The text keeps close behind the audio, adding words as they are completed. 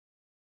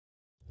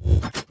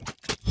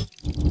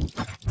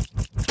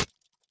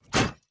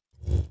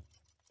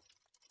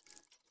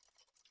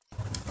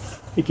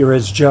Hey Gear,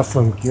 it's Jeff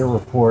from Gear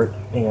Report,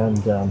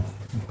 and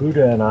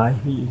Buddha and I,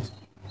 he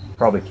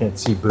probably can't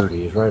see Buddha,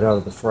 he's right out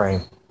of the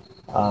frame.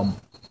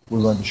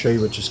 We wanted to show you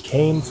what just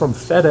came from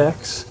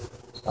FedEx.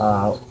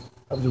 I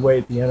was away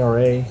at the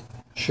NRA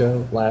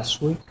show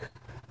last week,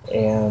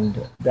 and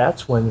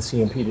that's when the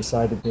CMP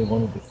decided they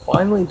wanted to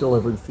finally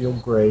deliver the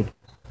field grade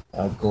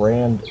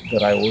Garand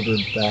that I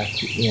ordered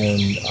back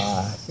in,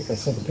 I think I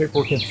sent the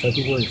paperwork in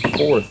February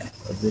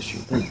 4th of this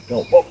year. Dude,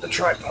 don't bump the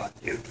tripod,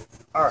 dude.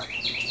 All right.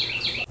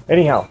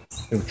 Anyhow,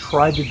 they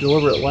tried to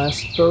deliver it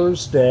last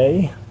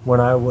Thursday when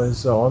I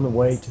was on the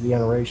way to the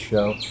NRA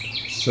show.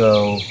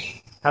 So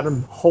had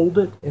them hold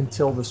it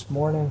until this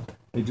morning.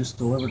 They just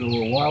delivered it a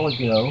little while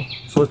ago.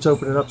 So let's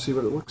open it up, see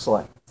what it looks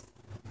like.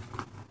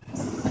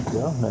 There we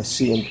go, nice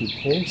CMP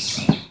case.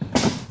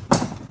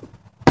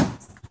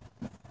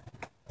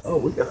 Oh,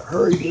 we gotta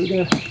hurry,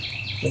 dude. I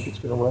think it's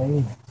gonna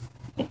rain.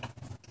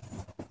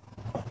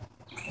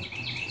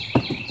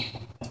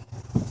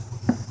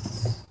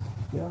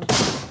 Yeah.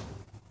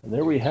 And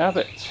there we have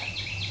it.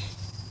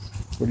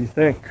 What do you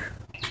think?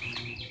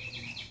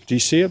 Do you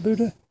see it,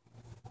 Buddha?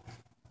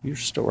 You're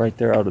still right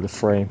there out of the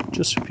frame.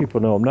 Just so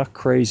people know, I'm not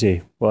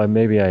crazy. Well,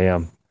 maybe I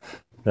am.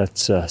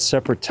 That's a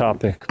separate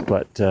topic,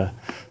 but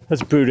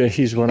that's Buddha.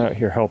 He's one out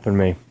here helping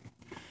me.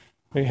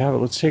 There you have it.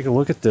 Let's take a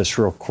look at this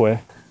real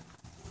quick.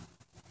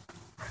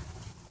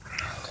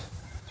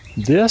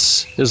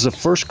 This is the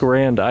first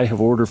Garand I have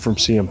ordered from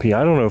CMP.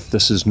 I don't know if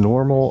this is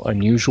normal,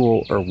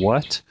 unusual, or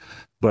what,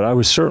 but I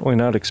was certainly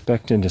not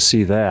expecting to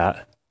see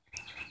that.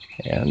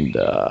 And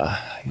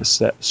I guess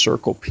that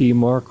circle P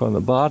mark on the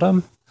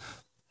bottom.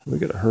 We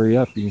gotta hurry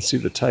up. You can see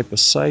the type of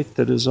sight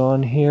that is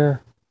on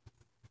here.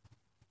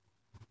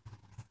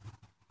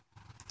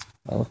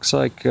 Looks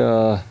like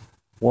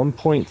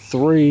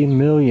 1.3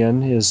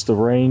 million is the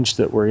range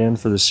that we're in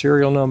for the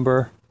serial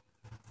number.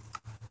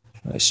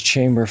 Nice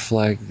chamber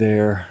flag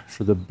there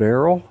for the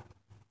barrel.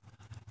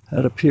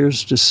 That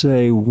appears to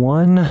say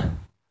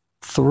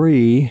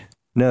 1-3.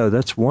 No,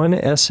 that's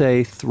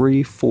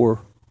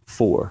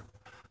 1SA344.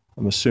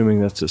 I'm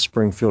assuming that's a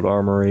Springfield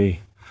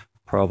Armory.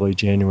 Probably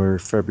January,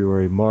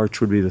 February,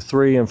 March would be the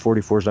 3, and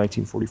 44 is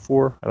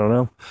 1944. I don't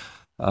know.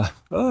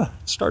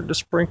 It's starting to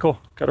sprinkle.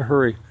 Gotta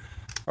hurry.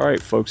 All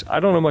right, folks. I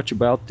don't know much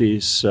about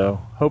these, so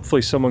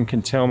hopefully someone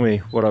can tell me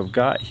what I've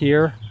got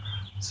here.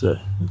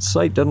 The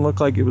sight doesn't look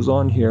like it was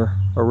on here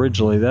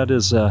originally. That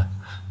is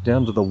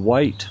down to the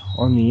white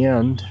on the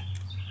end.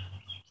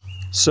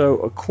 So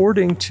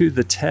according to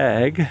the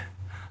tag,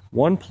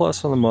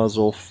 1+ on the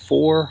muzzle,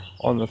 4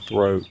 on the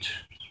throat.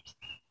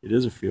 It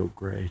is a field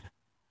grade.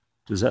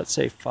 Does that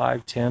say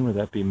 5/10? Would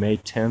that be May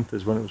 10th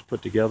is when it was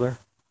put together?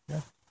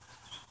 Yeah.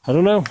 I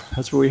don't know.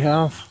 That's what we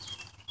have.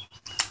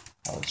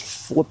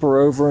 Let's flip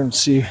her over and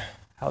see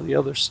how the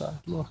other side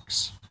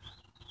looks.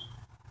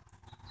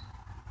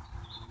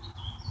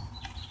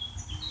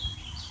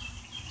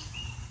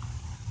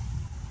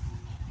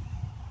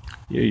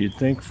 Yeah, you'd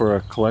think for a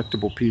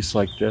collectible piece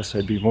like this,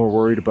 I'd be more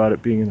worried about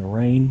it being in the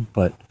rain,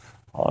 but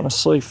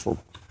honestly,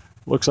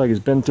 looks like it's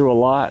been through a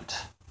lot.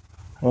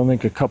 I don't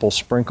think a couple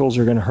sprinkles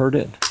are going to hurt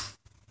it.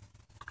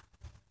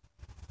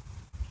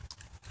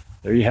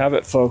 There you have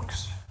it,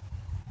 folks.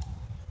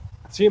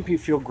 CMP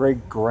Field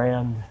Grade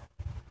Garand,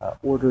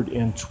 ordered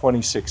in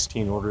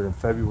 2016, ordered in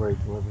February,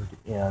 delivered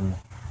in,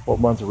 what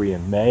month are we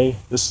in? May?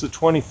 This is the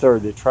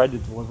 23rd. They tried to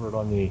deliver it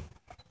on the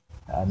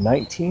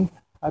 19th.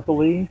 I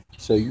believe.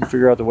 So you can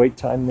figure out the wait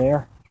time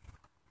there.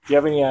 If you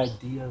have any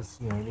ideas,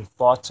 any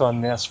thoughts on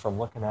this from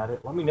looking at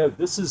it, let me know.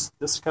 This is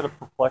kind of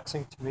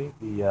perplexing to me.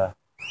 The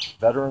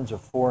Veterans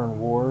of Foreign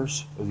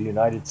Wars of the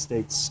United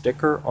States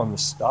sticker on the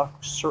stock.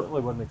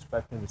 Certainly wasn't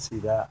expecting to see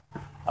that.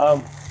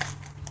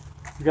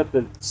 We got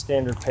the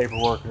standard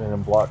paperwork and then a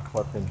block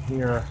clip in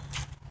here.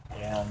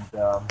 And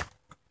there's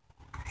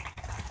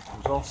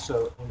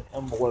also an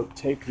envelope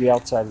taped to the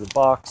outside of the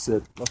box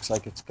that looks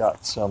like it's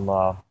got some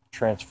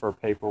transfer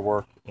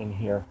paperwork in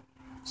here.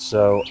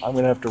 So I'm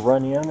going to have to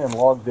run in and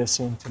log this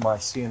into my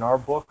CNR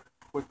book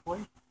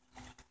quickly.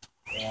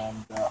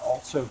 And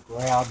also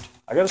grabbed,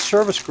 I got a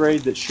service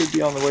grade that should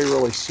be on the way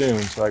really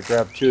soon. So I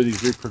grabbed 2 of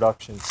these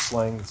reproduction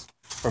slings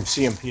from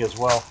CMP as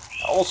well.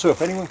 Also,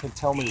 if anyone can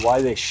tell me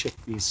why they ship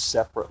these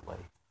separately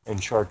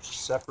and charge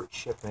separate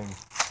shipping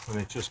when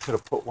they just could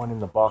have put one in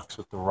the box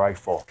with the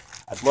rifle,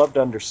 I'd love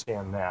to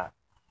understand that.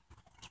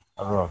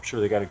 I don't know, I'm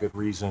sure they got a good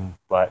reason,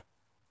 but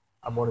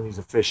I'm one of these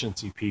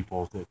efficiency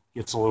people that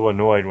gets a little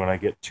annoyed when I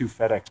get 2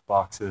 FedEx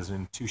boxes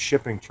and 2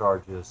 shipping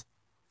charges,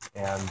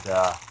 and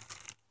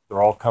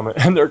they're all coming,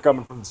 and they're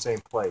coming from the same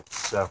place.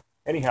 So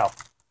anyhow,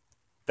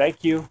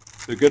 thank you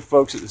to the good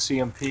folks at the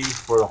CMP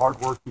for the hard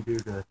work you do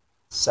to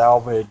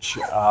salvage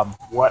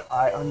what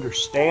I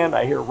understand.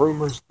 I hear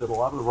rumors that a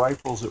lot of the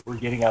rifles that we're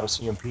getting out of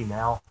CMP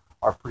now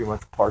are pretty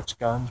much parts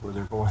guns, where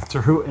they're going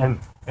through and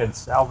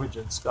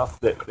salvaging stuff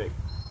that they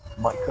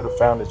could have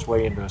found its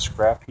way into a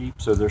scrap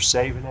heap, so they're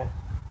saving it,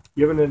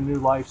 giving it a new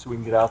life so we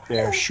can get out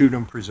there, shoot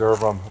them, preserve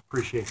them.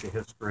 Appreciate the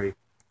history.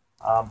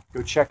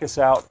 Go check us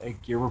out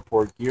at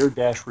Gear-Report,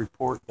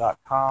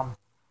 Gear-Report.com,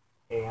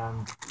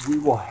 and we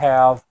will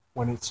have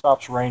when it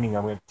stops raining,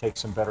 I'm going to take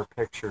some better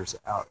pictures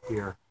out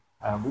here.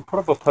 We put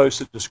up a post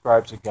that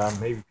describes the gun.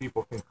 Maybe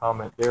people can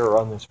comment there or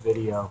on this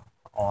video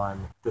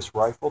on this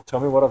rifle. Tell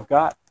me what I've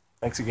got.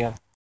 Thanks again.